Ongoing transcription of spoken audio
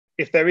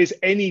if there is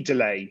any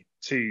delay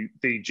to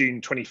the June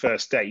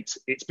 21st date,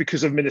 it's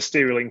because of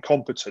ministerial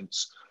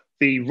incompetence.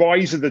 The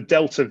rise of the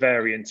Delta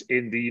variant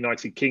in the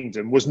United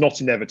Kingdom was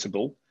not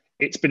inevitable.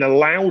 It's been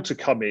allowed to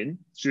come in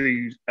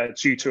due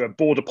to a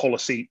border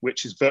policy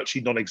which is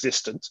virtually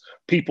non-existent,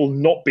 people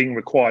not being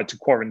required to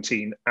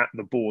quarantine at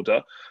the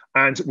border.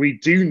 And we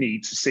do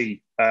need to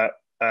see a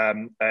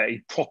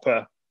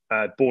proper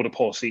border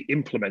policy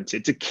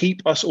implemented to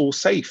keep us all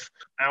safe.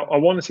 I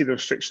want to see the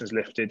restrictions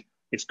lifted.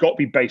 It's got to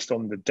be based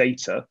on the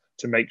data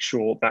to make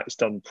sure that it's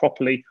done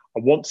properly.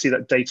 I want to see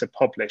that data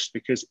published,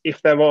 because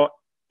if there are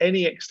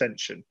any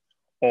extension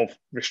of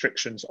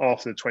restrictions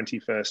after the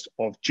 21st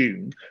of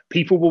June,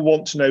 people will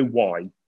want to know why.